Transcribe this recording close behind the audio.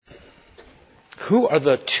Who are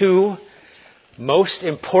the two most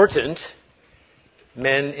important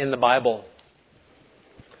men in the Bible?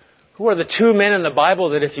 Who are the two men in the Bible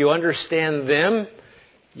that if you understand them,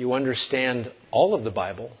 you understand all of the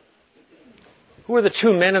Bible? Who are the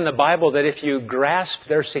two men in the Bible that if you grasp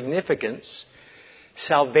their significance,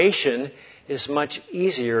 salvation is much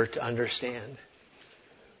easier to understand?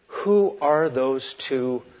 Who are those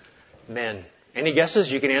two men? Any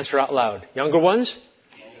guesses? You can answer out loud. Younger ones?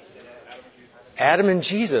 Adam and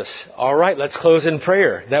Jesus. All right, let's close in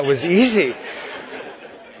prayer. That was easy.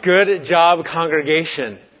 Good job,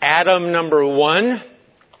 congregation. Adam number 1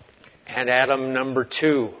 and Adam number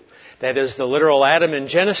 2. That is the literal Adam in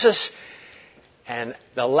Genesis and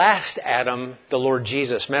the last Adam, the Lord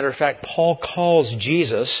Jesus. Matter of fact, Paul calls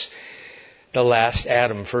Jesus the last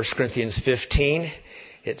Adam. 1 Corinthians 15,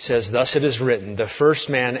 it says, "Thus it is written, the first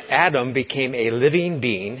man, Adam, became a living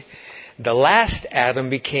being. The last Adam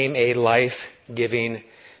became a life-giving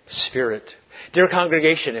spirit." Dear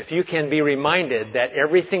congregation, if you can be reminded that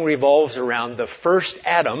everything revolves around the first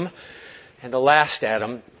Adam and the last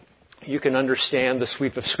Adam, you can understand the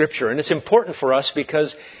sweep of Scripture. And it's important for us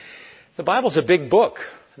because the Bible's a big book.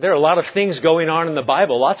 There are a lot of things going on in the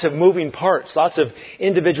Bible, lots of moving parts, lots of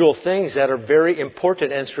individual things that are very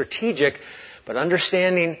important and strategic. But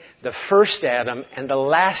understanding the first Adam and the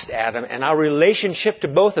last Adam and our relationship to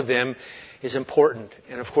both of them is important.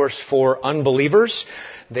 And of course, for unbelievers,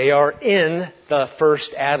 they are in the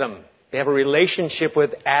first Adam. They have a relationship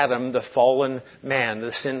with Adam, the fallen man,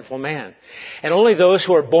 the sinful man. And only those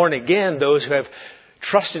who are born again, those who have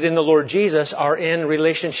trusted in the Lord Jesus, are in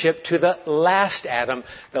relationship to the last Adam,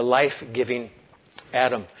 the life-giving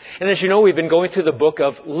Adam. And as you know, we've been going through the book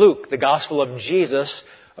of Luke, the Gospel of Jesus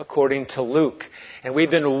according to Luke. And we've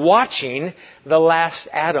been watching the last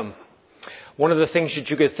Adam. One of the things that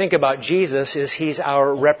you could think about Jesus is He's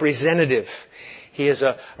our representative. He is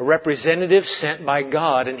a representative sent by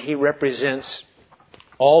God, and He represents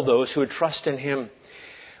all those who would trust in Him.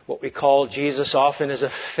 What we call Jesus often is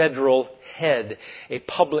a federal head, a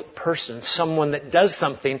public person, someone that does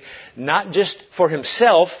something not just for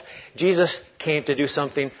Himself. Jesus came to do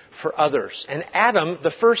something for others. And Adam,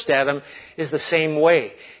 the first Adam, is the same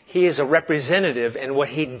way. He is a representative, and what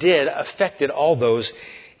He did affected all those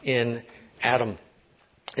in Adam.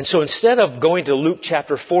 And so instead of going to Luke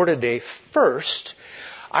chapter 4 today first,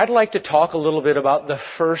 I'd like to talk a little bit about the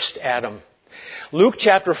first Adam. Luke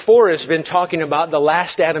chapter 4 has been talking about the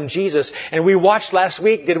last Adam, Jesus. And we watched last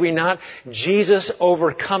week, did we not? Jesus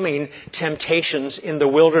overcoming temptations in the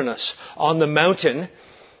wilderness, on the mountain,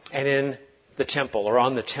 and in the temple, or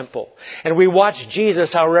on the temple. And we watched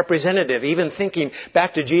Jesus, our representative, even thinking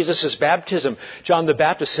back to Jesus' baptism. John the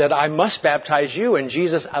Baptist said, "I must baptize you." And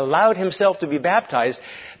Jesus allowed Himself to be baptized,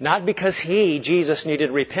 not because He, Jesus,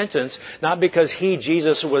 needed repentance, not because He,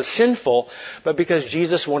 Jesus, was sinful, but because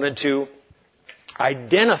Jesus wanted to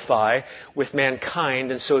identify with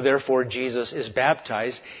mankind, and so therefore Jesus is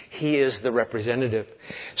baptized. He is the representative.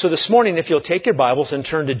 So this morning, if you'll take your Bibles and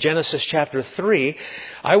turn to Genesis chapter 3,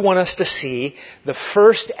 I want us to see the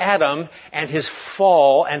first Adam and his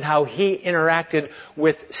fall and how he interacted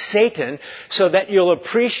with Satan, so that you'll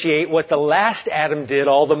appreciate what the last Adam did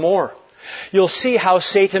all the more. You'll see how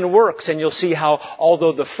Satan works, and you'll see how,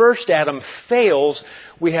 although the first Adam fails,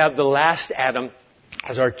 we have the last Adam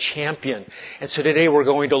as our champion. And so today we're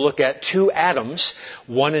going to look at two Adams,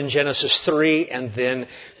 one in Genesis 3 and then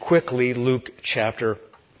quickly Luke chapter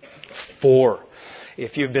 4.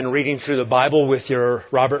 If you've been reading through the Bible with your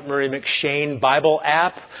Robert Murray McShane Bible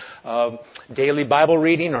app, daily Bible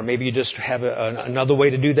reading, or maybe you just have another way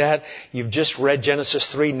to do that, you've just read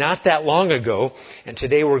Genesis 3 not that long ago, and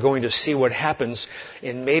today we're going to see what happens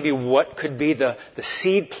in maybe what could be the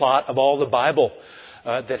seed plot of all the Bible.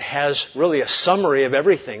 That has really a summary of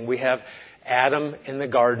everything. We have Adam in the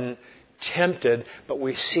garden, tempted, but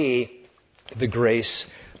we see the grace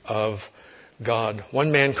of God.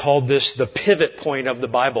 One man called this the pivot point of the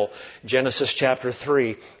Bible, Genesis chapter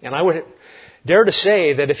 3. And I would dare to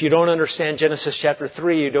say that if you don't understand Genesis chapter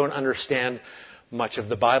 3, you don't understand much of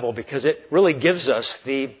the Bible, because it really gives us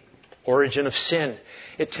the origin of sin.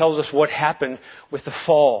 It tells us what happened with the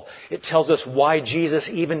fall. It tells us why Jesus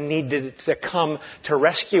even needed to come to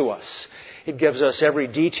rescue us. It gives us every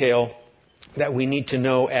detail that we need to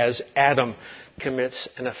know as Adam commits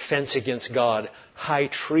an offense against God, high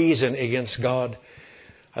treason against God.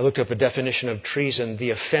 I looked up a definition of treason: the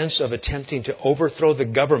offense of attempting to overthrow the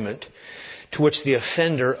government to which the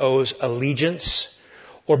offender owes allegiance,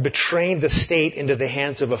 or betraying the state into the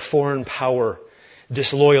hands of a foreign power,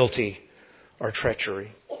 disloyalty, or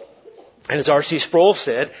treachery. And as R.C. Sproul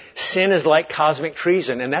said, sin is like cosmic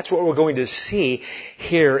treason. And that's what we're going to see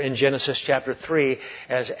here in Genesis chapter 3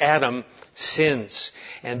 as Adam sins.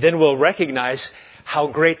 And then we'll recognize how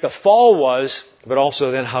great the fall was, but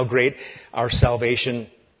also then how great our salvation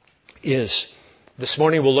is. This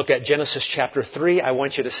morning we'll look at Genesis chapter 3. I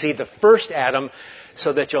want you to see the first Adam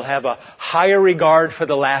so that you'll have a higher regard for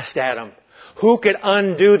the last Adam. Who could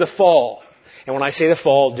undo the fall? And when I say the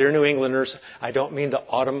fall, dear New Englanders, I don't mean the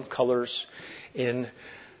autumn colors in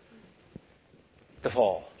the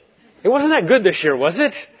fall. It wasn't that good this year, was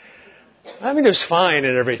it? I mean, it was fine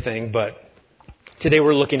and everything, but today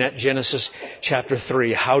we're looking at Genesis chapter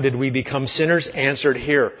 3. How did we become sinners? Answered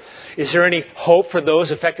here. Is there any hope for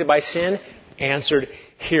those affected by sin? Answered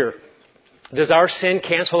here. Does our sin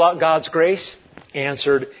cancel out God's grace?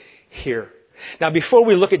 Answered here. Now, before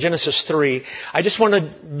we look at Genesis 3, I just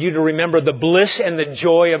wanted you to remember the bliss and the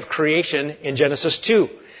joy of creation in Genesis 2.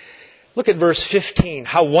 Look at verse 15.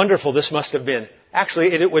 How wonderful this must have been.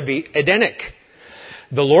 Actually, it would be Edenic.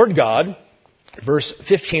 The Lord God, verse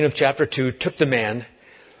 15 of chapter 2, took the man,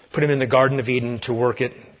 put him in the Garden of Eden to work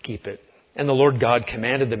it, keep it. And the Lord God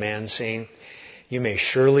commanded the man, saying, you may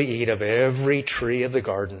surely eat of every tree of the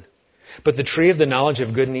garden, but the tree of the knowledge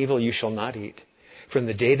of good and evil you shall not eat. From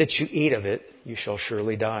the day that you eat of it, you shall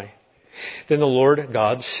surely die. Then the Lord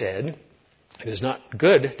God said, it is not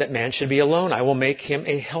good that man should be alone. I will make him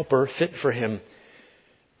a helper fit for him.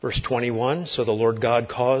 Verse 21, so the Lord God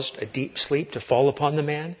caused a deep sleep to fall upon the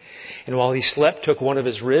man, and while he slept, took one of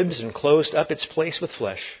his ribs and closed up its place with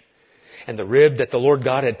flesh. And the rib that the Lord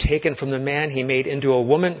God had taken from the man, he made into a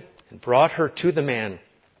woman and brought her to the man.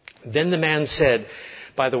 Then the man said,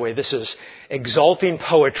 by the way, this is exalting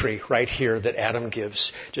poetry right here that Adam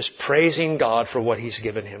gives, just praising God for what he's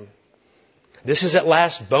given him. This is at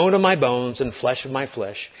last bone of my bones and flesh of my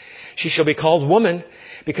flesh. She shall be called woman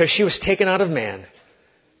because she was taken out of man.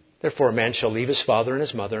 Therefore a man shall leave his father and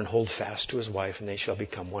his mother and hold fast to his wife, and they shall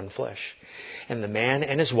become one flesh. And the man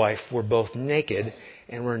and his wife were both naked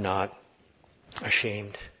and were not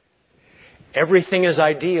ashamed. Everything is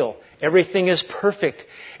ideal. Everything is perfect.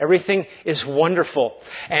 Everything is wonderful.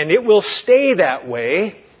 And it will stay that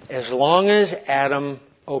way as long as Adam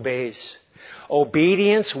obeys.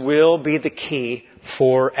 Obedience will be the key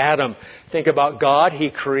for Adam. Think about God. He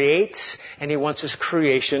creates and He wants His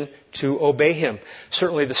creation to obey Him.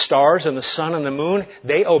 Certainly the stars and the sun and the moon,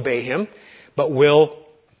 they obey Him. But will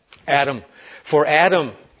Adam? For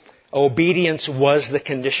Adam, obedience was the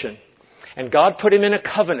condition. And God put him in a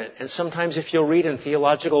covenant. And sometimes if you'll read in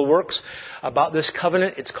theological works about this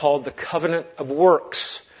covenant, it's called the covenant of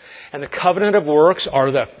works. And the covenant of works,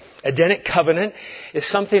 or the Edenic covenant, is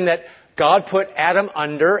something that God put Adam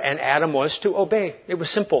under, and Adam was to obey. It was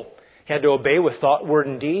simple. He had to obey with thought, word,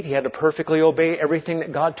 and deed. He had to perfectly obey everything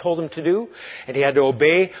that God told him to do. And he had to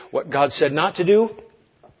obey what God said not to do.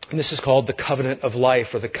 And this is called the covenant of life,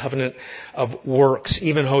 or the covenant of works.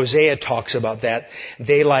 Even Hosea talks about that.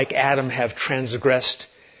 They, like Adam, have transgressed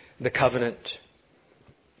the covenant.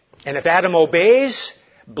 And if Adam obeys,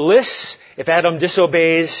 bliss. If Adam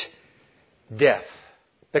disobeys, death.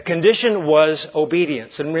 The condition was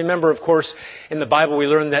obedience. And remember, of course, in the Bible we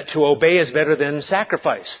learn that to obey is better than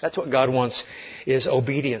sacrifice. That's what God wants, is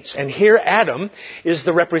obedience. And here Adam is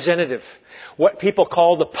the representative. What people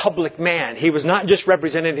call the public man. He was not just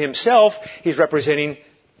representing himself, he's representing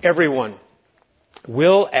everyone.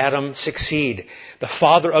 Will Adam succeed? The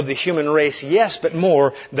father of the human race, yes, but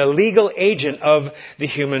more, the legal agent of the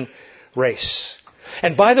human race.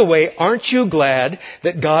 And by the way, aren't you glad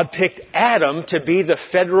that God picked Adam to be the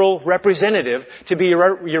federal representative, to be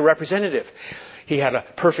your representative? He had a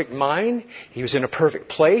perfect mind. He was in a perfect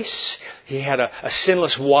place. He had a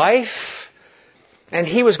sinless wife. And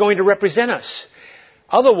he was going to represent us.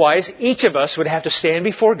 Otherwise, each of us would have to stand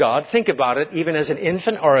before God. Think about it, even as an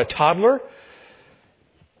infant or a toddler.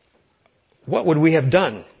 What would we have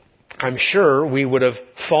done? I'm sure we would have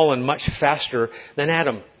fallen much faster than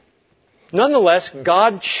Adam. Nonetheless,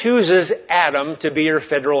 God chooses Adam to be your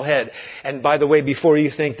federal head. And by the way, before you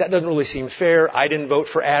think, that doesn't really seem fair, I didn't vote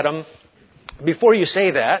for Adam. Before you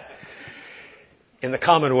say that, in the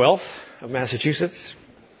Commonwealth of Massachusetts,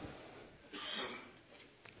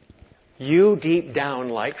 you deep down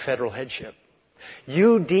like federal headship.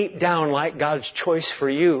 You deep down like God's choice for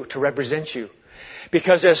you to represent you.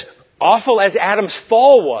 Because as awful as Adam's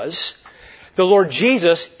fall was, the Lord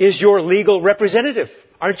Jesus is your legal representative.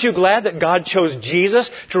 Aren't you glad that God chose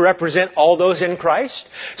Jesus to represent all those in Christ?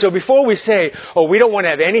 So before we say, oh, we don't want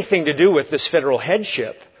to have anything to do with this federal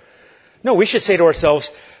headship. No, we should say to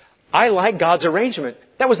ourselves, I like God's arrangement.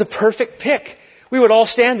 That was the perfect pick. We would all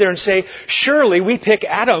stand there and say, surely we pick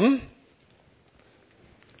Adam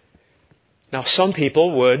Now, some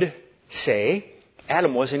people would say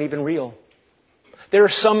Adam wasn't even real. There are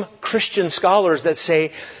some Christian scholars that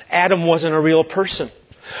say Adam wasn't a real person.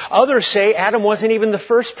 Others say Adam wasn't even the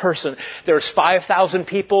first person. There's 5,000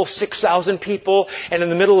 people, 6,000 people, and in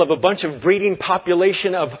the middle of a bunch of breeding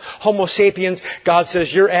population of Homo sapiens, God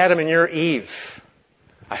says, you're Adam and you're Eve.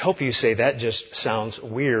 I hope you say that just sounds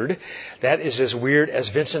weird. That is as weird as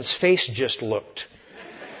Vincent's face just looked.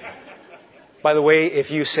 By the way,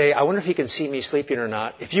 if you say, I wonder if he can see me sleeping or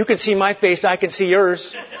not. If you can see my face, I can see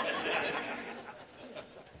yours.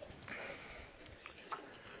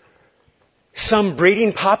 Some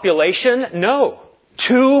breeding population? No.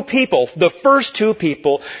 2 people, the first 2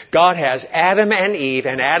 people God has, Adam and Eve,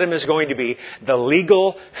 and Adam is going to be the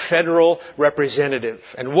legal federal representative.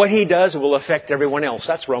 And what he does will affect everyone else.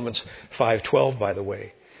 That's Romans 5:12, by the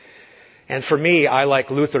way. And for me, I like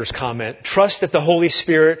Luther's comment, trust that the Holy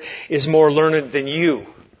Spirit is more learned than you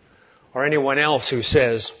or anyone else who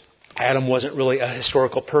says Adam wasn't really a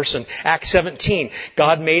historical person. Acts 17,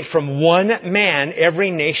 God made from one man every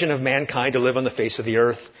nation of mankind to live on the face of the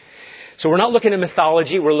earth. So we're not looking at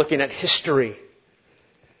mythology, we're looking at history.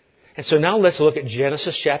 And so now let's look at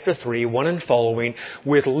Genesis chapter 3, 1 and following,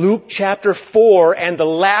 with Luke chapter 4 and the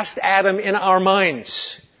last Adam in our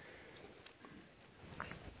minds.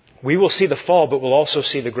 We will see the fall, but we'll also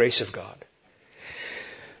see the grace of God.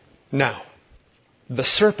 Now, the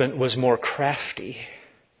serpent was more crafty.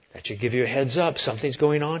 That should give you a heads up. Something's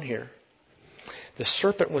going on here. The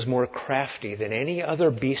serpent was more crafty than any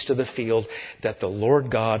other beast of the field that the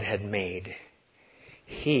Lord God had made.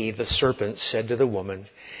 He, the serpent, said to the woman,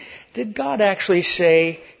 did God actually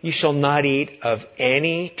say, you shall not eat of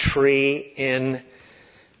any tree in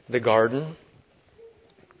the garden?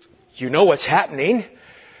 You know what's happening.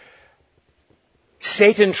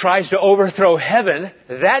 Satan tries to overthrow heaven.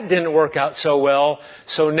 That didn't work out so well.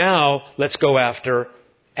 So now let's go after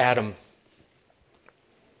Adam.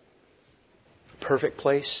 Perfect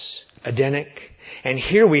place, Edenic. And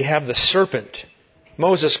here we have the serpent.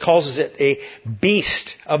 Moses calls it a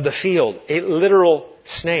beast of the field, a literal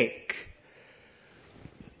snake.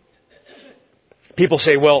 People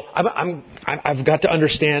say, well, I've got to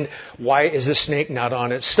understand, why is the snake not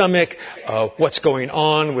on its stomach? What's going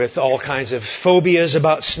on with all kinds of phobias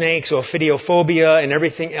about snakes, ophidiophobia and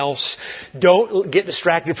everything else. Don't get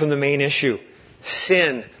distracted from the main issue.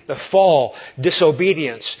 Sin, the fall,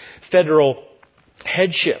 disobedience, federal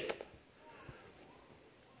headship.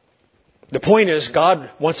 The point is,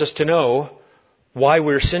 God wants us to know why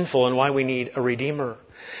we're sinful and why we need a Redeemer.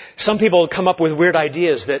 Some people come up with weird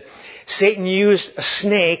ideas that Satan used a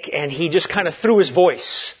snake and he just kind of threw his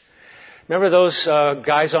voice. Remember those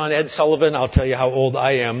guys on Ed Sullivan? I'll tell you how old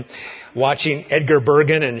I am. Watching Edgar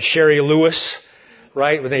Bergen and Sherry Lewis,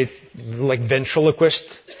 right? When they, like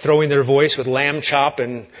ventriloquists, throwing their voice with Lamb Chop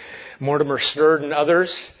and Mortimer Snerd and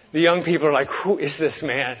others. The young people are like, who is this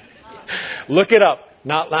man? Look it up.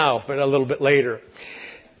 Not now, but a little bit later.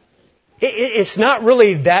 It's not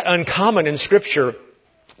really that uncommon in Scripture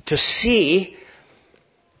to see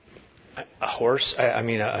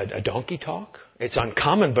a donkey talk. It's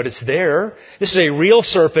uncommon, but it's there. This is a real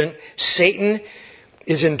serpent. Satan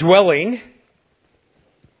is indwelling,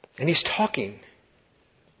 and he's talking.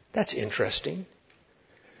 That's interesting.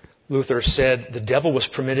 Luther said the devil was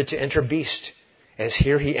permitted to enter beast, as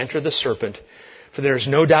here he entered the serpent. For there is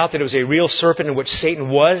no doubt that it was a real serpent in which Satan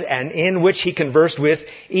was and in which he conversed with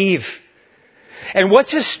Eve. And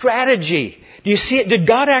what's his strategy? Do you see it? Did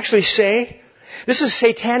God actually say? This is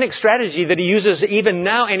satanic strategy that he uses even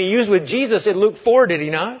now, and he used with Jesus in Luke 4, did he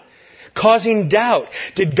not? Causing doubt.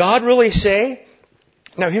 Did God really say?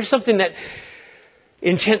 Now here's something that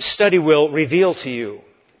intense study will reveal to you.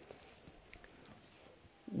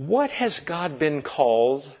 What has God been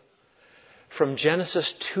called from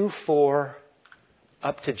Genesis 2:4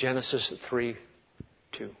 up to Genesis 3:2?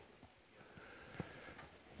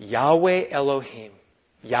 Yahweh Elohim.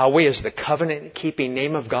 Yahweh is the covenant-keeping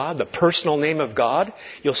name of God, the personal name of God.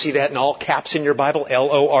 You'll see that in all caps in your Bible,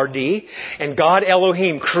 L-O-R-D. And God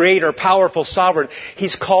Elohim, creator, powerful, sovereign.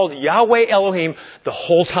 He's called Yahweh Elohim the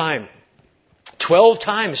whole time. 12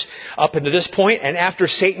 times up until this point, and after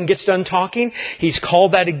Satan gets done talking, he's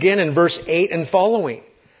called that again in verse 8 and following.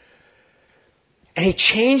 And he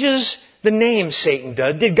changes the name, Satan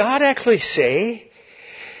does. Did God actually say?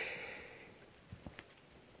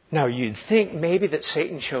 Now, you'd think maybe that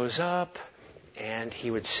Satan shows up and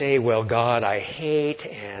he would say, well, God, I hate,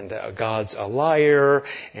 and God's a liar,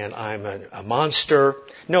 and I'm a monster.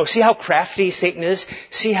 No, see how crafty Satan is?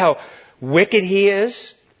 See how wicked he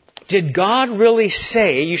is? Did God really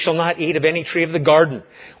say, you shall not eat of any tree of the garden?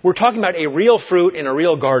 We're talking about a real fruit in a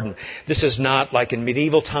real garden. This is not like in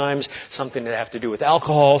medieval times, something that have to do with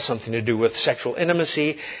alcohol, something to do with sexual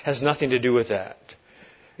intimacy. It has nothing to do with that.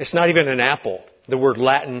 It's not even an apple. The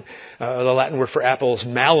Latin word for apple is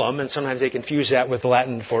malum, and sometimes they confuse that with the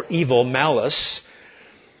Latin for evil, malus.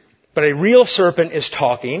 But a real serpent is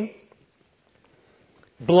talking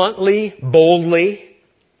bluntly, boldly.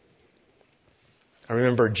 I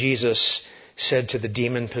remember Jesus said to the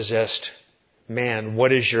demon-possessed man,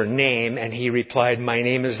 "What is your name?" And he replied, "My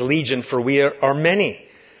name is Legion, for we are many."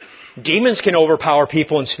 Demons can overpower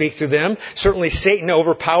people and speak through them. Certainly Satan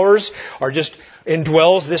overpowers or just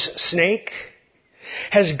indwells this snake.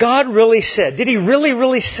 Has God really said? Did He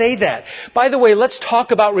really say that? By the way, let's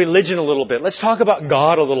talk about religion a little bit. Let's talk about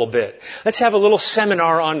God a little bit. Let's have a little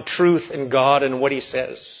seminar on truth and God and what He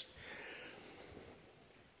says.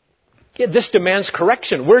 Yeah, this demands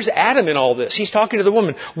correction. Where's Adam in all this? He's talking to the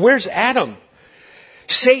woman. Where's Adam?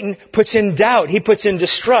 Satan puts in doubt. He puts in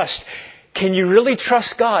distrust. Can you really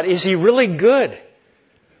trust God? Is He really good?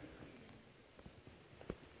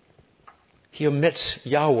 He omits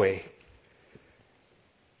Yahweh.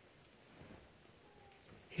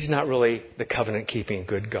 He's not really the covenant-keeping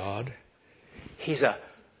good God. He's a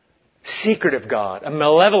secretive God, a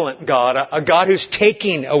malevolent God, a God who's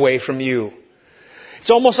taking away from you. It's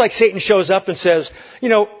almost like Satan shows up and says,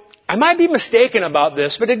 I might be mistaken about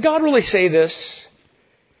this, but did God really say this?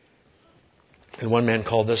 And one man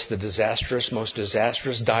called this the most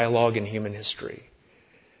disastrous dialogue in human history.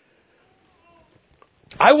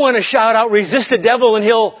 I want to shout out, resist the devil and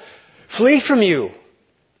he'll flee from you.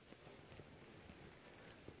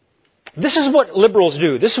 This is what liberals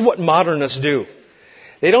do. This is what modernists do.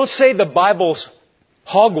 They don't say the Bible's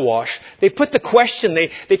hogwash. They put the question,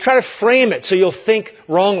 they try to frame it so you'll think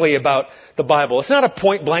wrongly about the Bible. It's not a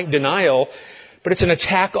point-blank denial, but it's an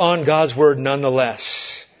attack on God's Word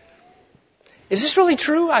nonetheless. Is this really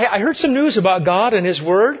true? I heard some news about God and His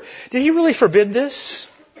Word. Did He really forbid this?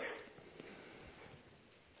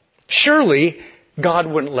 Surely God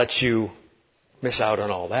wouldn't let you miss out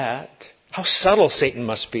on all that. How subtle Satan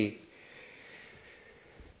must be.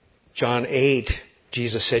 John 8,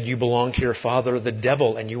 Jesus said, "You belong to your father, the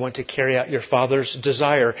devil, and you want to carry out your father's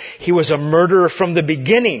desire. He was a murderer from the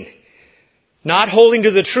beginning, not holding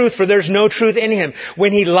to the truth, for there's no truth in him.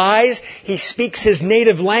 When he lies, he speaks his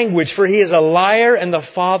native language, for he is a liar and the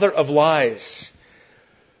father of lies."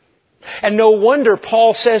 And no wonder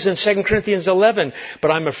Paul says in 2 Corinthians 11,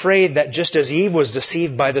 "But I'm afraid that just as Eve was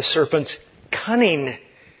deceived by the serpent's cunning,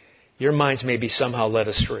 your minds may be somehow led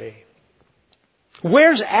astray."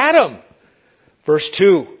 Where's Adam? Verse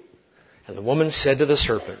 2, "And the woman said to the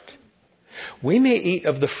serpent, 'We may eat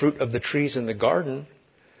of the fruit of the trees in the garden.'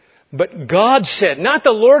 But God said," not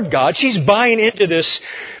the Lord God. She's buying into this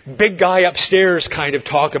big guy upstairs kind of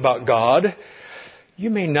talk about God.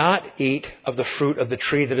 "You may not eat of the fruit of the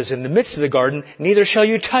tree that is in the midst of the garden, neither shall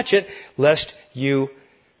you touch it, lest you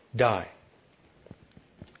die."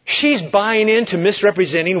 She's buying into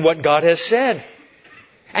misrepresenting what God has said.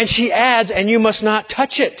 And she adds, "And you must not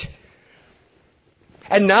touch it."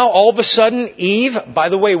 And now all of a sudden Eve, by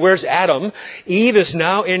the way, where's Adam? Eve is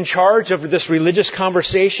now in charge of this religious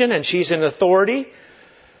conversation and she's in authority.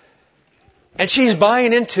 And she's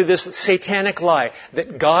buying into this satanic lie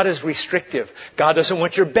that God is restrictive. God doesn't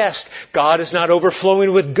want your best. God is not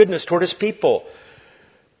overflowing with goodness toward His people.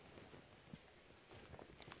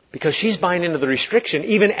 Because she's buying into the restriction,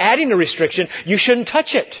 even adding a restriction, you shouldn't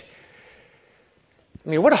touch it. I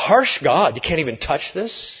mean, what a harsh God. You can't even touch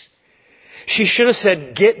this. She should have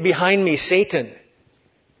said, "Get behind me, Satan."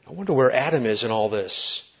 I wonder where Adam is in all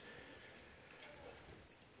this.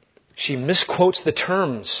 She misquotes the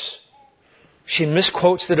terms. She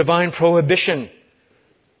misquotes the divine prohibition.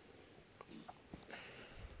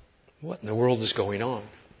 What in the world is going on?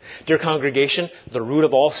 Dear congregation, the root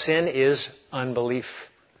of all sin is unbelief.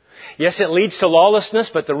 Yes, it leads to lawlessness,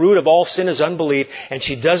 but the root of all sin is unbelief, and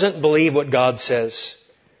she doesn't believe what God says.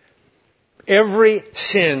 Every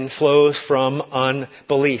sin flows from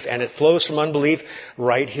unbelief, and it flows from unbelief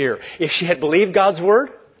right here. If she had believed God's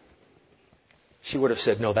Word, she would have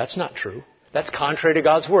said, "No, that's not true. That's contrary to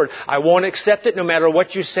God's Word. I won't accept it no matter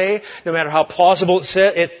what you say, no matter how plausible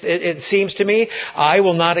it seems to me. I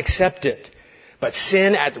will not accept it." But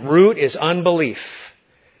sin at root is unbelief.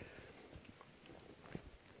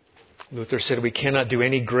 Luther said we cannot do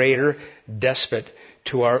any greater despot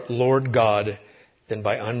to our Lord God than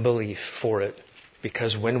by unbelief for it.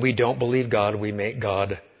 Because when we don't believe God, we make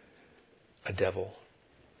God a devil.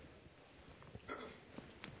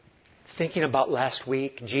 Thinking about last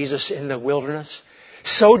week, Jesus in the wilderness,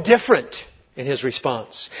 So different in his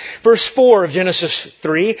response. Verse 4 of Genesis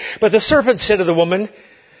 3, but the serpent said to the woman,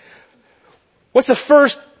 what's the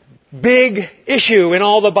first big issue in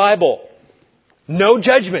all the Bible? No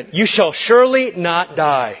judgment. You shall surely not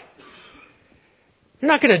die.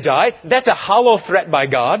 You're not going to die. That's a hollow threat by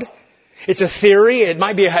God. It's a theory. It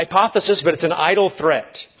might be a hypothesis, but it's an idle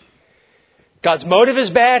threat. God's motive is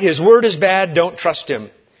bad. His word is bad. Don't trust Him.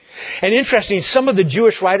 And interesting, some of the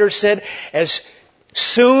Jewish writers said as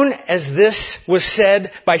soon as this was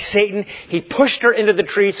said by Satan, he pushed her into the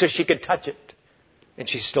tree so she could touch it. And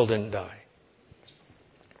she still didn't die.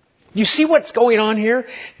 You see what's going on here?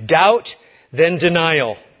 Doubt, then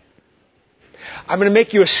denial. I'm going to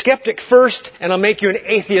make you a skeptic first, and I'll make you an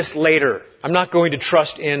atheist later. I'm not going to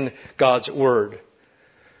trust in God's Word.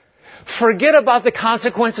 Forget about the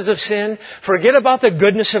consequences of sin. Forget about the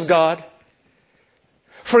goodness of God.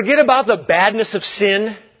 Forget about the badness of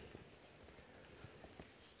sin.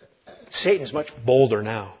 Satan's much bolder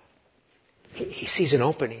now. He sees an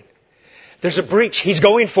opening. There's a breach. He's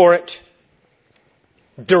going for it.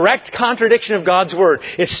 Direct contradiction of God's Word.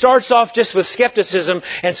 It starts off just with skepticism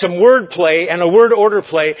and some word play and a word order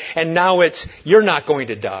play, and now it's, you're not going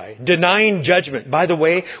to die. Denying judgment. By the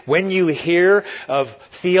way, when you hear of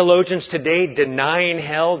theologians today denying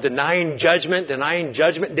hell, denying judgment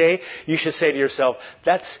day, you should say to yourself,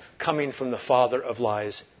 that's coming from the father of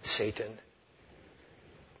lies, Satan.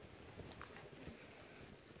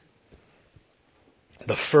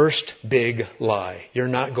 The first big lie. You're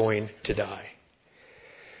not going to die.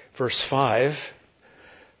 Verse 5,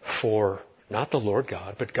 for not the Lord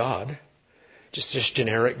God, but God, just this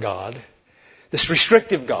generic God, this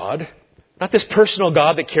restrictive God, not this personal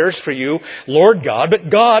God that cares for you, Lord God,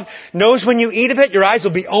 but God knows when you eat of it, your eyes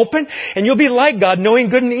will be open, and you'll be like God, knowing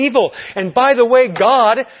good and evil. And by the way,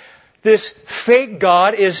 God, this fake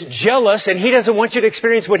God, is jealous, and He doesn't want you to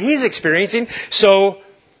experience what He's experiencing, so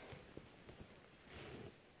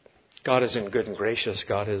God isn't good and gracious.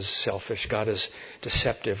 God is selfish. God is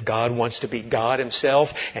deceptive. God wants to be God Himself.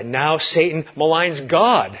 And now Satan maligns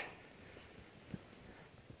God.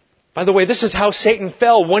 By the way, this is how Satan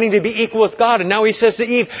fell, wanting to be equal with God. And now he says to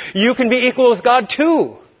Eve, you can be equal with God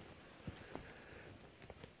too.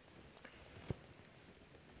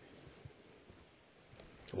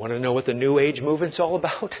 Want to know what the New Age movement's all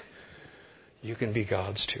about? You can be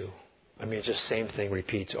God's too. I mean, just same thing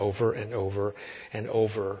repeats over and over and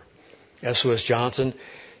over. S. Lewis Johnson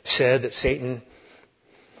said that Satan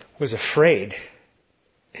was afraid.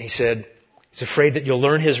 And he said, he's afraid that you'll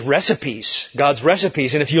learn his recipes, God's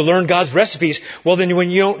recipes. And if you learn God's recipes, well then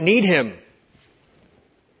when you don't need Him.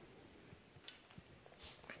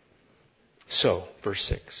 So, verse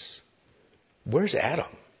 6. Where's Adam?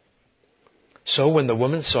 So when the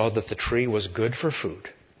woman saw that the tree was good for food,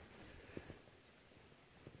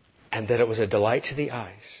 and that it was a delight to the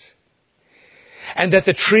eyes, and that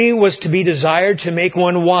the tree was to be desired to make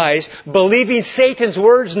one wise, believing Satan's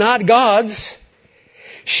words, not God's,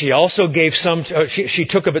 she also gave some, she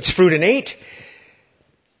took of its fruit and ate.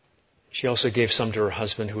 She also gave some to her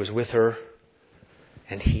husband who was with her,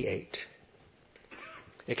 and he ate.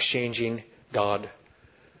 Exchanging God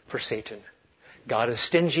for Satan. God is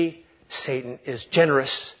stingy, Satan is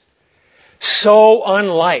generous. So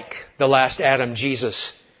unlike the last Adam,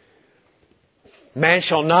 Jesus. Man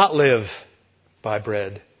shall not live by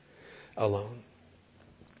bread alone.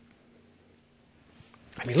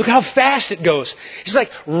 I mean, look how fast it goes. It's like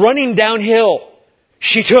running downhill.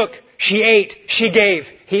 She took, she ate, she gave,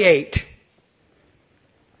 he ate.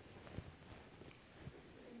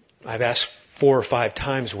 I've asked 4 or 5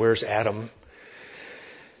 times, where's Adam?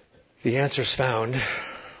 The answer's found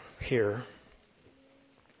here.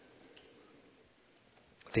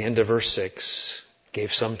 At the end of verse 6,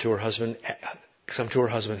 gave some to her husband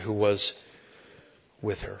who was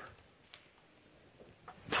with her.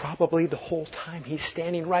 Probably the whole time he's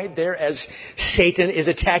standing right there as Satan is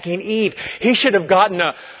attacking Eve. He should have gotten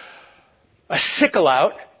a sickle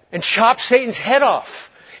out and chopped Satan's head off.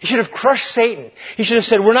 He should have crushed Satan. He should have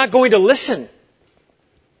said, we're not going to listen.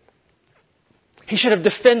 He should have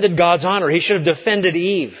defended God's honor. He should have defended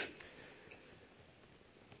Eve.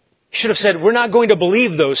 He should have said, we're not going to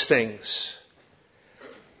believe those things.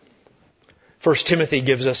 1 Timothy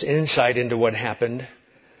gives us insight into what happened.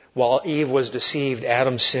 While Eve was deceived,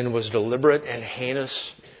 Adam's sin was deliberate and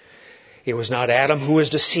heinous. It was not Adam who was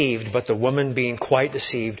deceived, but the woman, being quite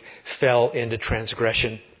deceived, fell into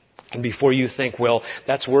transgression. And before you think, well,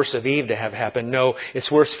 that's worse of Eve to have happen. No, it's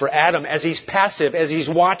worse for Adam as he's passive, as he's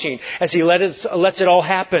watching, as he lets it all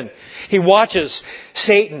happen. He watches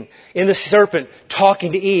Satan in the serpent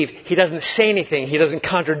talking to Eve. He doesn't say anything. He doesn't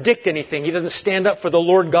contradict anything. He doesn't stand up for the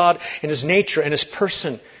Lord God and His nature and His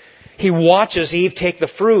person. He watches Eve take the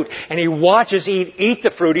fruit, and he watches Eve eat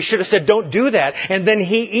the fruit. He should have said, don't do that. And then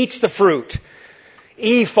he eats the fruit.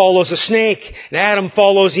 Eve follows the snake, and Adam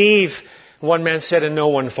follows Eve. One man said, and no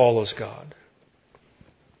one follows God.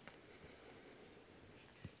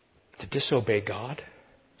 To disobey God?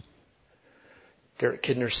 Derek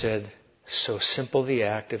Kidner said, so simple the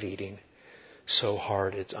act of eating, so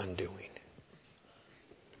hard its undoing.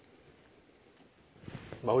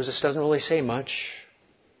 Moses doesn't really say much.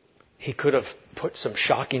 He could have put some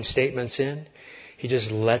shocking statements in. He just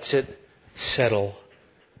lets it settle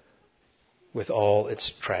with all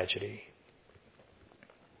its tragedy.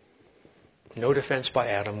 No defense by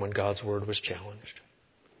Adam when God's word was challenged.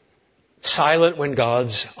 Silent when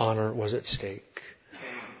God's honor was at stake.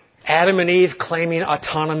 Adam and Eve claiming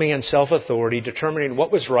autonomy and self-authority, determining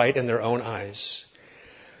what was right in their own eyes.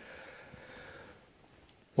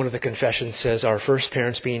 One of the confessions says, our first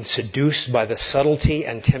parents, being seduced by the subtlety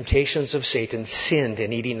and temptations of Satan, sinned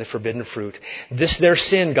in eating the forbidden fruit. This their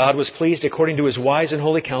sin God was pleased, according to His wise and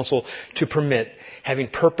holy counsel, to permit, having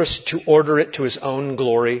purposed to order it to His own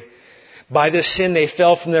glory. By this sin they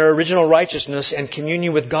fell from their original righteousness and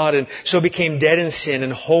communion with God, and so became dead in sin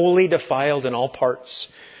and wholly defiled in all parts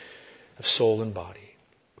of soul and body.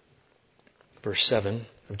 Verse 7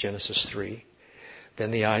 of Genesis 3.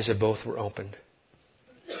 Then the eyes of both were opened,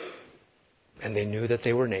 and they knew that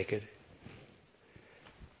they were naked.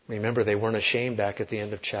 Remember, they weren't ashamed back at the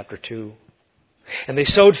end of chapter 2. And they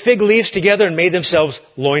sewed fig leaves together and made themselves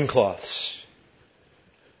loincloths.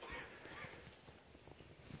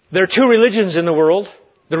 There are two religions in the world.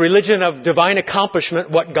 The religion of divine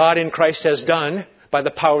accomplishment, what God in Christ has done by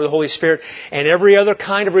the power of the Holy Spirit. And every other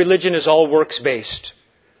kind of religion is all works-based.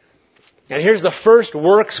 And here's the first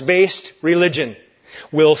works-based religion.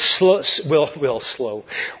 We'll sow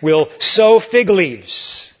fig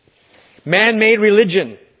leaves. Man-made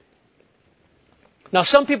religion. Now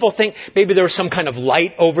some people think maybe there was some kind of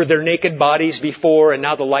light over their naked bodies before and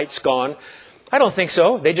now the light's gone. I don't think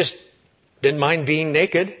so. They just didn't mind being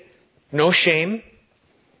naked. No shame.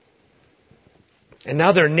 And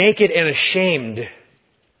now they're naked and ashamed.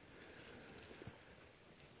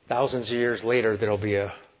 Thousands of years later, there'll be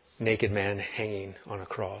a naked man hanging on a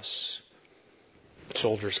cross.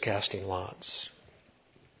 Soldiers casting lots.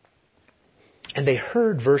 And they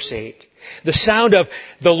heard, verse 8, the sound of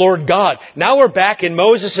the Lord God. Now we're back in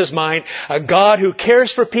Moses' mind, a God who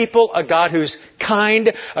cares for people, a God who's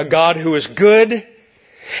kind, a God who is good.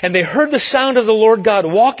 And they heard the sound of the Lord God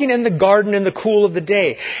walking in the garden in the cool of the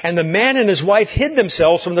day. And the man and his wife hid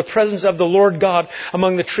themselves from the presence of the Lord God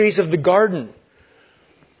among the trees of the garden.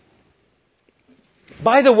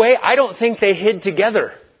 By the way, I don't think they hid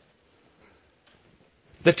together.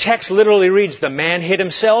 The text literally reads, the man hid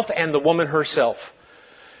himself and the woman herself.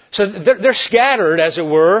 So they're scattered, as it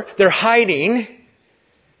were. They're hiding.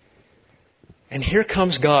 And here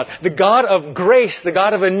comes God, the God of grace, the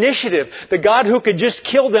God of initiative, the God who could just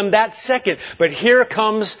kill them that second. But here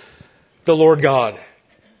comes the Lord God.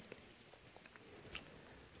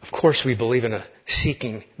 Of course, we believe in a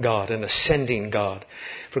seeking God, an ascending God.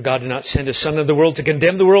 For God did not send His Son into the world to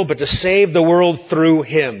condemn the world, but to save the world through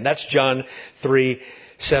Him. That's John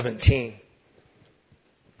 3:17.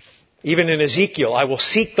 Even in Ezekiel, I will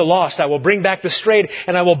seek the lost, I will bring back the strayed,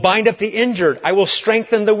 and I will bind up the injured. I will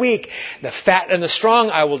strengthen the weak. The fat and the strong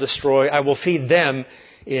I will destroy. I will feed them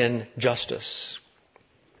in justice.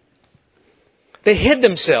 They hid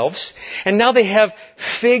themselves, and now they have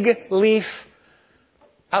fig leaf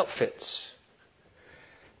outfits.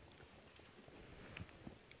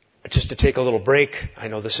 Just to take a little break, I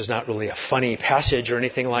know this is not really a funny passage or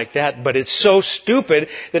anything like that, but it's so stupid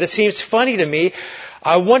that it seems funny to me.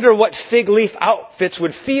 I wonder what fig leaf outfits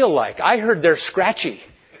would feel like. I heard they're scratchy.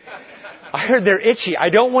 I heard they're itchy. I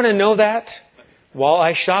don't want to know that. While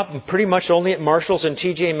I shop pretty much only at Marshall's and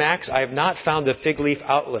TJ Maxx, I have not found the fig leaf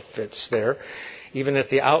outfits there, even at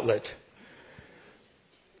the outlet.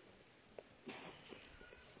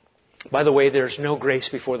 By the way, there's no grace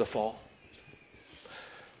before the fall.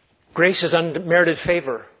 Grace is unmerited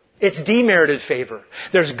favor. It's demerited favor.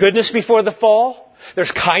 There's goodness before the fall.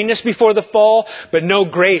 There's kindness before the fall, but no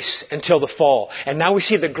grace until the fall. And now we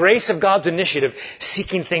see the grace of God's initiative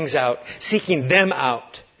seeking things out, seeking them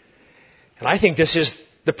out. And I think this is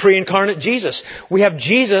the pre-incarnate Jesus. We have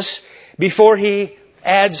Jesus before He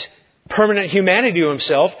adds permanent humanity to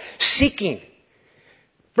Himself, seeking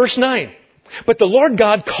Verse 9. But the Lord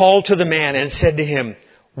God called to the man and said to him,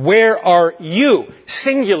 where are you?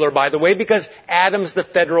 Singular, by the way, because Adam's the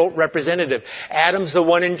federal representative. Adam's the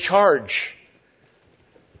one in charge.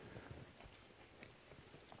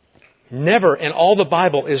 Never in all the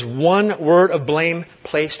Bible is one word of blame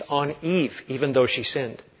placed on Eve, even though she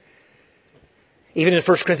sinned. Even in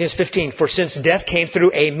 1 Corinthians 15, for since death came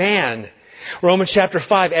through a man. Romans chapter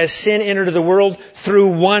 5, as sin entered the world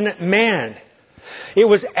through one man. It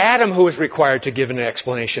was Adam who was required to give an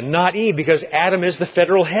explanation, not Eve, because Adam is the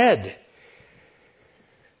federal head.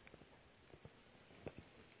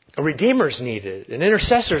 A redeemer's needed. An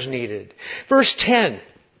intercessor's needed. Verse 10.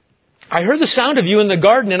 I heard the sound of you in the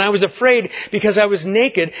garden, and I was afraid because I was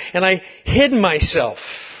naked, and I hid myself.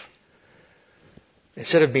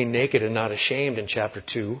 Instead of being naked and not ashamed in chapter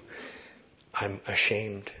 2, I'm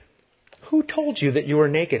ashamed. Who told you that you were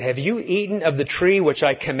naked? Have you eaten of the tree which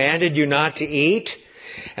I commanded you not to eat?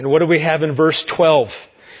 And what do we have in verse 12?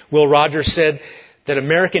 Will Rogers said that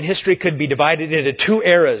American history could be divided into two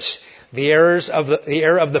eras. The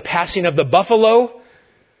era of the passing of the buffalo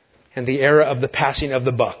and the era of the passing of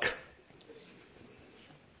the buck.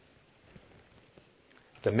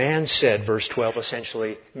 The man said, verse 12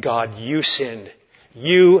 essentially, God, you sinned.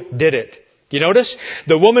 You did it. You notice?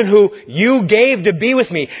 The woman who you gave to be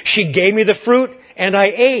with me, she gave me the fruit and I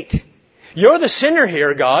ate. You're the sinner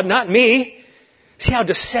here, God, not me. See how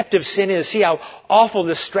deceptive sin is. See how awful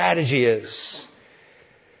this strategy is.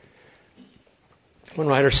 One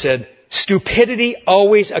writer said, stupidity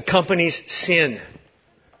always accompanies sin.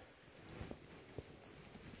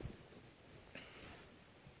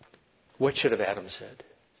 What should have Adam said?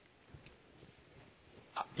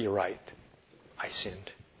 You're right. I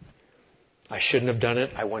sinned. I shouldn't have done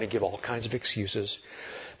it. I want to give all kinds of excuses.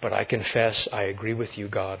 But I confess, I agree with you,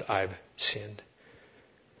 God. I've sinned.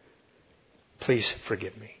 Please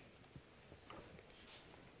forgive me.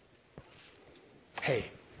 Hey,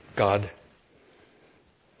 God,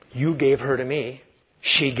 you gave her to me.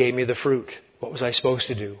 She gave me the fruit. What was I supposed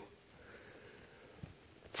to do?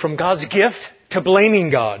 From God's gift to blaming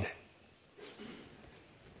God.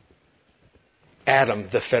 Adam,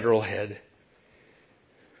 the federal head.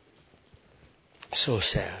 So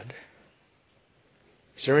sad.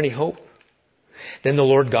 Is there any hope? Then the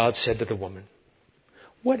Lord God said to the woman,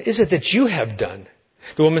 what is it that you have done?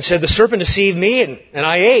 The woman said, the serpent deceived me and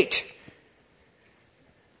I ate.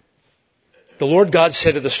 The Lord God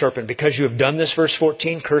said to the serpent, because you have done this, verse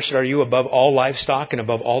 14, cursed are you above all livestock and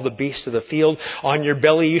above all the beasts of the field. On your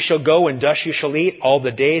belly you shall go and dust you shall eat all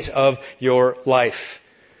the days of your life.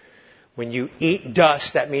 When you eat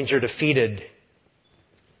dust, that means you're defeated.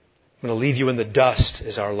 I'm going to leave you in the dust,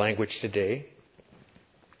 is our language today.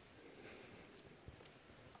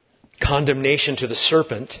 Condemnation to the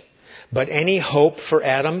serpent. But any hope for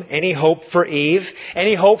Adam, any hope for Eve,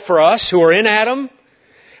 any hope for us who are in Adam?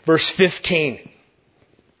 Verse 15.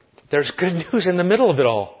 There's good news in the middle of it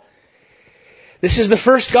all. This is the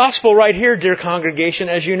first gospel right here, dear congregation,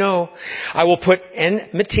 as you know. I will put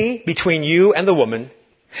enmity between you and the woman,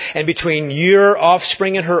 and between your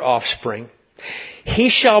offspring and her offspring. He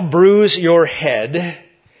shall bruise your head,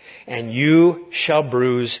 and you shall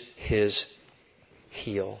bruise his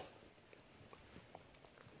heel.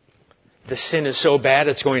 The sin is so bad,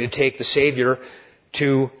 it's going to take the Savior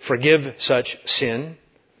to forgive such sin.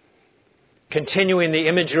 Continuing the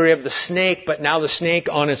imagery of the snake, but now the snake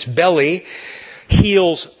on its belly,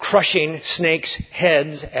 heels crushing snakes'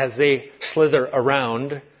 heads as they slither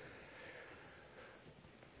around.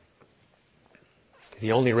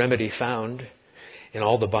 The only remedy found in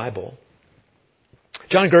all the Bible.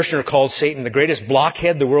 John Gershner called Satan the greatest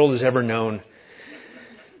blockhead the world has ever known.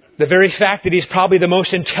 The very fact that he's probably the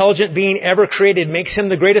most intelligent being ever created makes him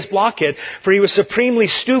the greatest blockhead, for he was supremely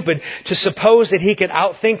stupid to suppose that he could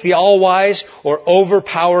outthink the all-wise or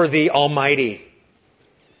overpower the Almighty.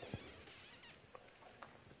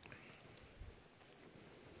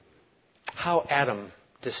 How Adam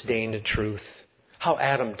disdained truth. How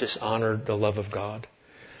Adam dishonored the love of God.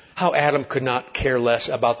 How Adam could not care less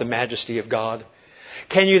about the majesty of God.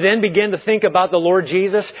 Can you then begin to think about the Lord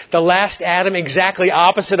Jesus, the last Adam, exactly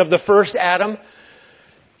opposite of the first Adam?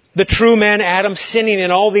 The true man Adam sinning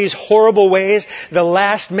in all these horrible ways. The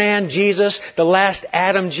last man Jesus, the last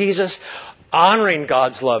Adam Jesus, honoring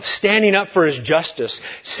God's love, standing up for His justice,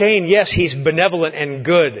 saying yes, He's benevolent and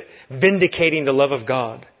good, vindicating the love of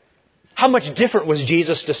God. How much different was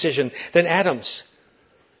Jesus' decision than Adam's?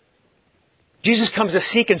 Jesus comes to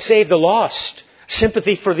seek and save the lost,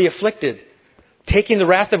 sympathy for the afflicted, taking the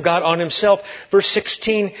wrath of God on himself. Verse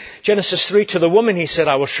 16, Genesis 3, to the woman he said,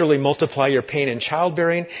 I will surely multiply your pain in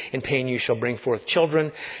childbearing. In pain you shall bring forth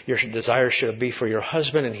children. Your desire shall be for your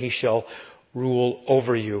husband, and he shall rule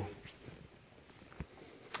over you.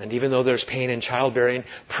 And even though there's pain in childbearing,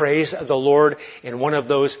 praise the Lord, in one of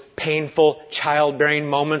those painful childbearing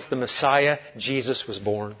moments, the Messiah, Jesus, was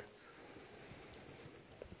born.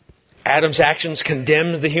 Adam's actions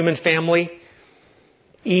condemned the human family.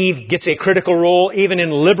 Eve gets a critical role even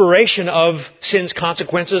in liberation of sin's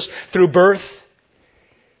consequences through birth.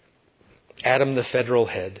 Adam, the federal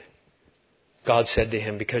head. God said to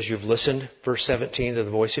him, because you've listened, verse 17, to the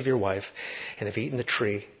voice of your wife, and have eaten the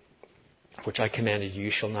tree which I commanded you, you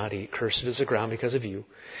shall not eat. Cursed is the ground because of you.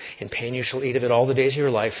 In pain you shall eat of it all the days of your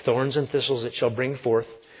life. Thorns and thistles it shall bring forth,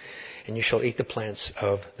 and you shall eat the plants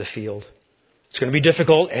of the field. It's going to be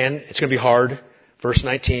difficult and it's going to be hard. Verse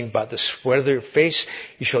 19, by the sweat of your face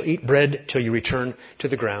you shall eat bread till you return to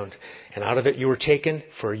the ground. And out of it you were taken,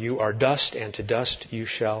 for you are dust, and to dust you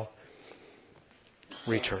shall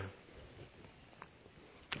return.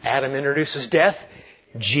 Adam introduces death.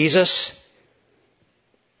 Jesus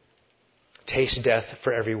tastes death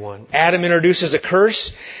for everyone. Adam introduces a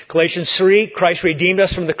curse. Galatians 3, Christ redeemed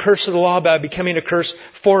us from the curse of the law by becoming a curse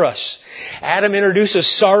for us. Adam introduces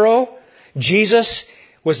sorrow. Jesus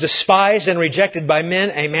was despised and rejected by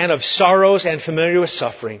men, a man of sorrows and familiar with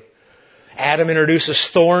suffering. Adam introduces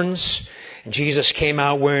thorns. And Jesus came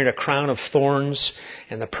out wearing a crown of thorns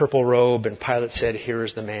and the purple robe, and Pilate said, here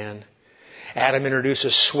is the man. Adam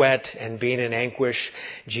introduces sweat and being in anguish.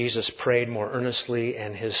 Jesus prayed more earnestly,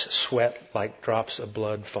 and his sweat like drops of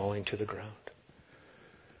blood falling to the ground.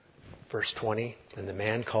 Verse 20, and the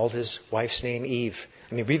man called his wife's name Eve.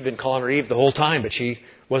 I mean, we've been calling her Eve the whole time, but she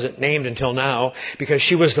wasn't named until now because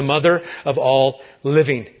she was the mother of all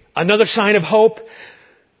living. Another sign of hope.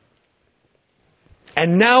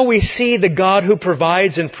 And now we see the God who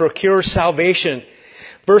provides and procures salvation.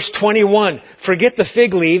 Verse 21, forget the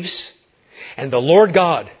fig leaves. And the Lord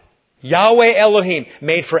God, Yahweh Elohim,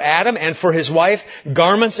 made for Adam and for his wife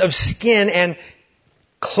garments of skin and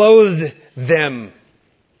clothed them.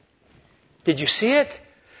 Did you see it?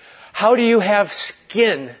 How do you have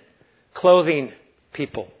skin clothing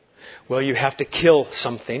people? Well, you have to kill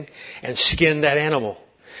something and skin that animal.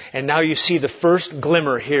 And now you see the first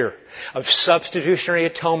glimmer here of substitutionary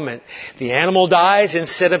atonement. The animal dies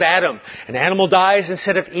instead of Adam. An animal dies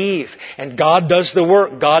instead of Eve. And God does the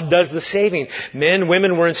work. God does the saving. Men,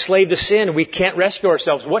 women were enslaved to sin. We can't rescue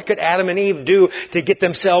ourselves. What could Adam and Eve do to get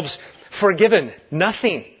themselves forgiven?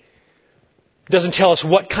 Nothing. It doesn't tell us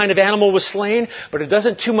what kind of animal was slain, but it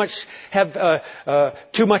doesn't have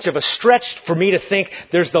too much of a stretch for me to think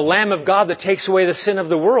there's the Lamb of God that takes away the sin of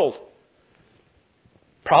the world.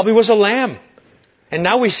 Probably was a lamb. And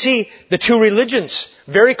now we see the two religions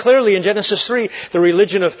very clearly in Genesis 3. The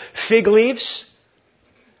religion of fig leaves,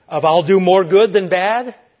 of I'll do more good than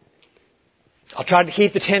bad. I'll try to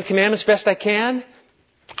keep the Ten Commandments best I can.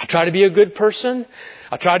 I'll try to be a good person.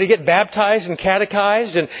 I'll try to get baptized and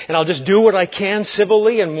catechized, and I'll just do what I can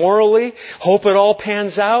civilly and morally. Hope it all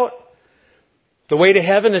pans out. The way to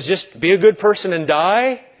heaven is just be a good person and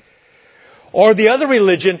die. Or the other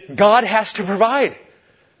religion, God has to provide.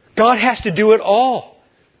 God has to do it all.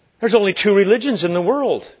 There's only two religions in the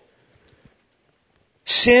world.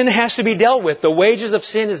 Sin has to be dealt with. The wages of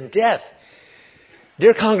sin is death.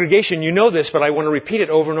 Dear congregation, you know this, but I want to repeat it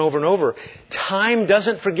over and over and over. Time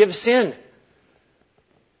doesn't forgive sin.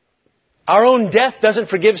 Our own death doesn't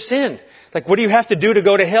forgive sin. Like, what do you have to do to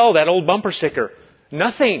go to hell? That old bumper sticker.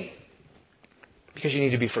 Nothing. Because you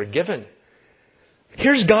need to be forgiven.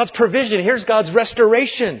 Here's God's provision. Here's God's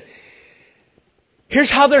restoration. Here's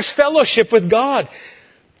how there's fellowship with God.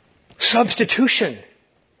 Substitution.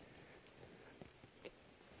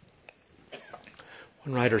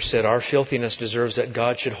 One writer said, our filthiness deserves that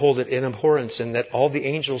God should hold it in abhorrence and that all the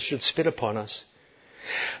angels should spit upon us.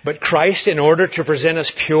 But Christ, in order to present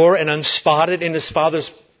us pure and unspotted in His Father's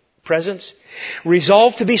presence,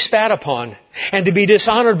 resolved to be spat upon and to be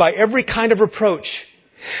dishonored by every kind of reproach.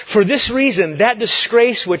 For this reason, that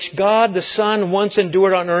disgrace which God the Son once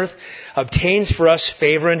endured on earth obtains for us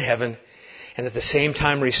favor in heaven, and at the same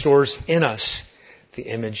time restores in us the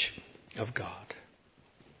image of God.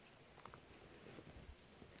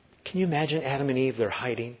 Can you imagine Adam and Eve? They're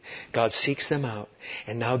hiding. God seeks them out,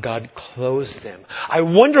 and now God clothes them. I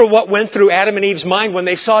wonder what went through Adam and Eve's mind when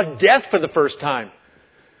they saw death for the first time.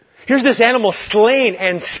 Here's this animal slain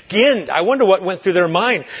and skinned. I wonder what went through their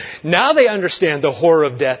mind. Now they understand the horror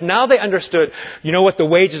of death. Now they understood, you know what, the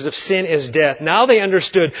wages of sin is death. Now they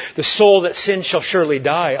understood the soul that sin shall surely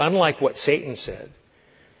die, unlike what Satan said.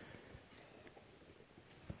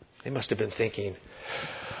 They must have been thinking,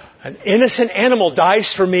 an innocent animal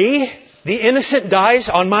dies for me? The innocent dies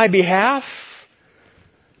on my behalf?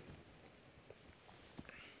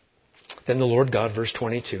 Then the Lord God, verse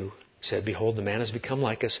 22, said, Behold, the man has become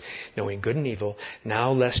like us, knowing good and evil.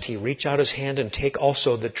 Now lest he reach out his hand and take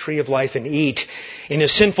also the tree of life and eat in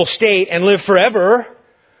his sinful state and live forever.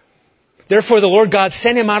 Therefore the Lord God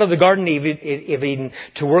sent him out of the Garden of Eden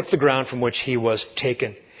to work the ground from which he was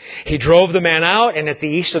taken. He drove the man out, and at the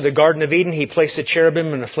east of the Garden of Eden he placed a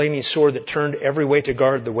cherubim and a flaming sword that turned every way to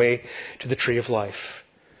guard the way to the tree of life.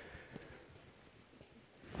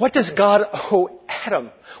 What does God owe Adam?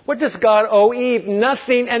 What does God owe Eve?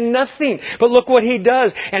 Nothing and nothing. But look what He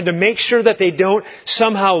does. And to make sure that they don't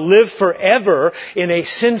somehow live forever in a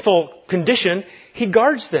sinful condition, He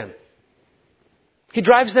guards them. He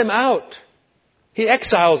drives them out. He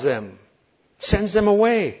exiles them. Sends them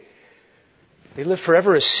away. They live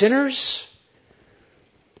forever as sinners.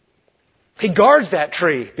 He guards that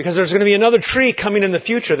tree because there's going to be another tree coming in the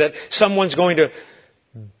future that someone's going to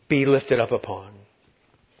be lifted up upon.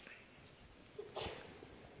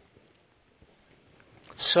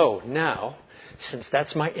 So now, since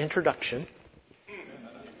that's my introduction,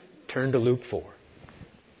 turn to Luke 4,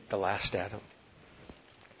 the last Adam.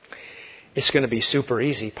 It's going to be super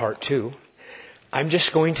easy, part 2. I'm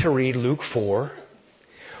just going to read Luke 4,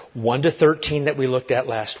 1 to 13 that we looked at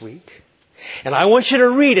last week. And I want you to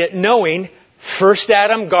read it knowing first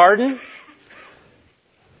Adam, garden,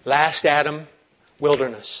 last Adam,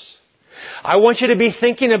 wilderness. I want you to be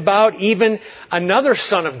thinking about even another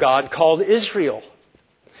son of God called Israel,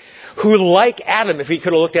 who, like Adam, if we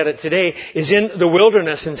could have looked at it today, is in the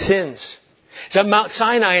wilderness and sins. It's at Mount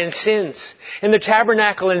Sinai and sins. In the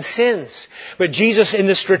tabernacle and sins. But Jesus, in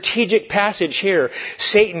the strategic passage here,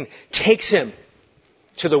 Satan takes him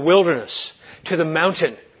to the wilderness, to the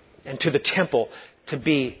mountain, and to the temple to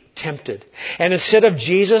be tempted. And instead of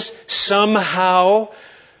Jesus somehow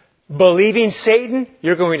believing Satan,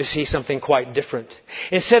 you're going to see something quite different.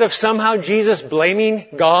 Instead of somehow Jesus blaming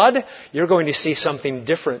God, you're going to see something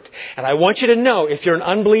different. And I want you to know, if you're an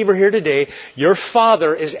unbeliever here today, your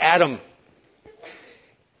father is Adam.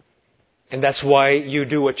 And that's why you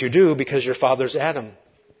do what you do, because your father's Adam.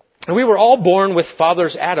 And we were all born with Father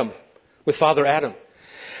Adam.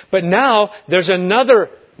 But now there's another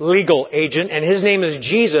legal agent, and his name is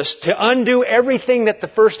Jesus, to undo everything that the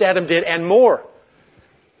first Adam did and more.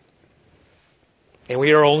 And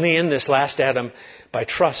we are only in this last Adam by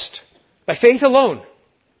trust, by faith alone,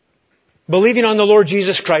 believing on the Lord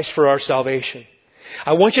Jesus Christ for our salvation.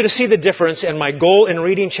 I want you to see the difference, and my goal in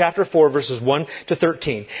reading chapter 4, verses 1 to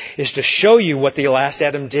 13, is to show you what the last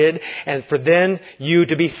Adam did, and for then you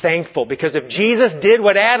to be thankful. Because if Jesus did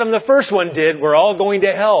what Adam, the first one, did, we're all going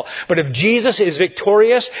to hell. But if Jesus is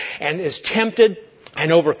victorious and is tempted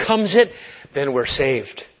and overcomes it, then we're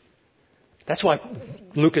saved. That's why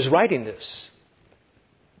Luke is writing this.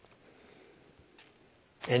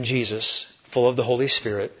 And Jesus, full of the Holy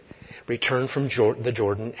Spirit, returned from the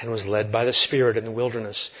Jordan and was led by the Spirit in the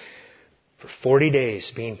wilderness for 40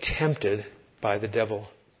 days, being tempted by the devil.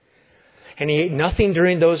 And he ate nothing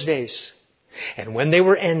during those days. And when they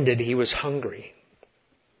were ended, he was hungry.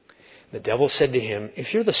 The devil said to him,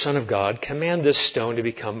 If you're the Son of God, command this stone to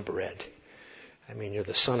become bread. I mean, you're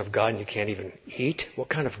the Son of God and you can't even eat? What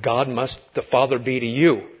kind of God must the Father be to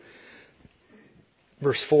you?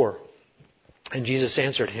 Verse 4. And Jesus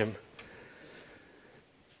answered him,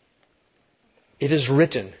 It is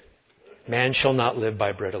written, man shall not live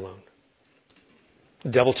by bread alone. The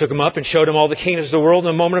devil took him up and showed him all the kingdoms of the world in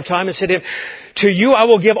a moment of time and said to him, To you I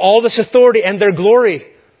will give all this authority and their glory.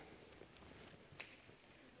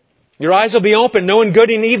 Your eyes will be open, knowing good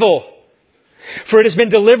and evil. For it has been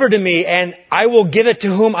delivered to me, and I will give it to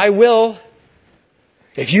whom I will.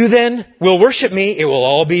 If you then will worship me, it will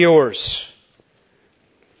all be yours.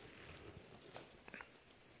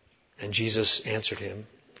 And Jesus answered him,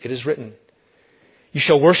 It is written, You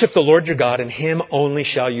shall worship the Lord your God, and Him only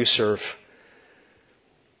shall you serve.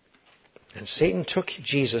 And Satan took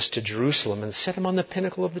Jesus to Jerusalem and set him on the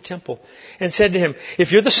pinnacle of the temple and said to him,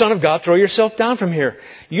 If you're the Son of God, throw yourself down from here.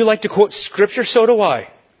 You like to quote Scripture, so do I.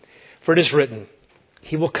 For it is written,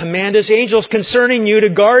 He will command His angels concerning you to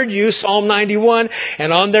guard you, Psalm 91,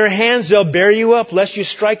 and on their hands they'll bear you up, lest you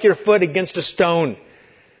strike your foot against a stone.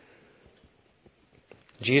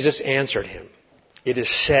 Jesus answered him, It is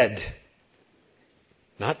said,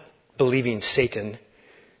 not believing Satan,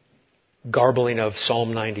 garbling of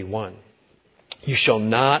Psalm 91, You shall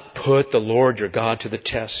not put the Lord your God to the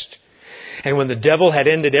test. And when the devil had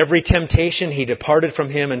ended every temptation, he departed from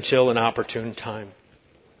him until an opportune time.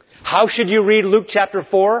 How should you read Luke chapter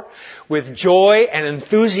 4? With joy and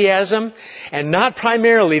enthusiasm, and not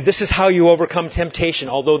primarily, this is how you overcome temptation,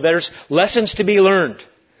 although there's lessons to be learned.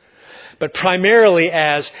 But primarily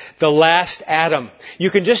as the last Adam.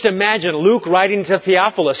 You can just imagine Luke writing to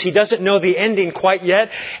Theophilus. He doesn't know the ending quite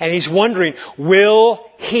yet, and he's wondering,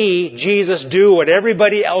 will he, Jesus, do what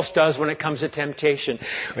everybody else does when it comes to temptation?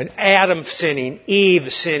 When Adam sinning,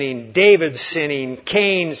 Eve sinning, David sinning,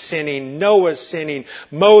 Cain sinning, Noah sinning,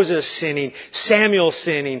 Moses sinning, Samuel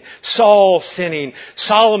sinning, Saul sinning,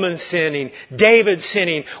 Solomon sinning, David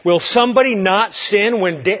sinning. Will somebody not sin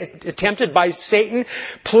when tempted by Satan?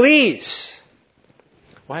 Please.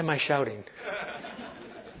 Why am I shouting?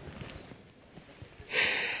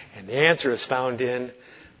 And the answer is found in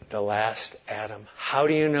the last Adam. How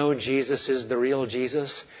do you know Jesus is the real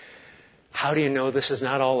Jesus? How do you know this is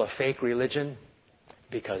not all a fake religion?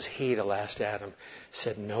 Because he, the last Adam,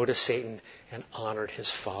 said no to Satan and honored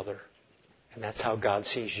his Father. And that's how God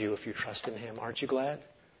sees you if you trust in him. Aren't you glad?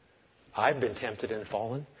 I've been tempted and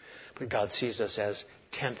fallen, but God sees us as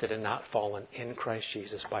tempted and not fallen in Christ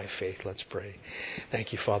Jesus by faith. Let's pray.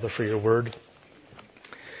 Thank you, Father, for your word.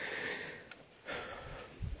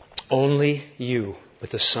 Only you,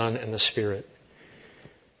 with the Son and the Spirit,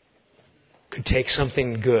 could take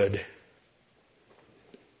something good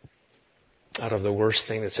out of the worst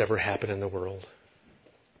thing that's ever happened in the world.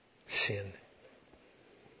 Sin.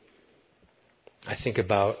 I think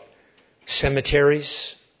about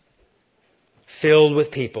cemeteries filled with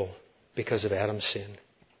people because of Adam's sin.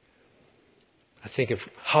 I think of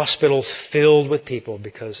hospitals filled with people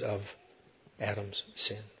because of Adam's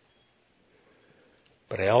sin.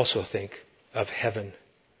 But I also think of heaven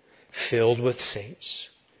filled with saints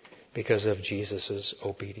because of Jesus'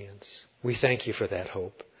 obedience. We thank you for that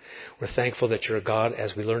hope. We're thankful that you're a God,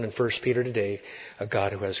 as we learn in 1 Peter today, a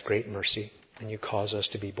God who has great mercy, and you cause us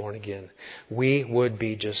to be born again. We would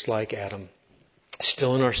be just like Adam,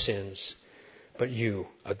 still in our sins, but you,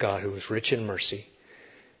 a God who is rich in mercy,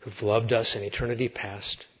 who've loved us in eternity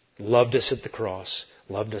past, loved us at the cross,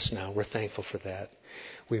 loved us now. We're thankful for that.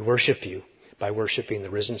 We worship you by worshiping the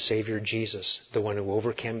risen Savior Jesus, the one who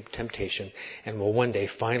overcame temptation and will one day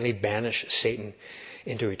finally banish Satan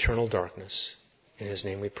into eternal darkness. In his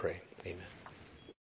name we pray. Amen.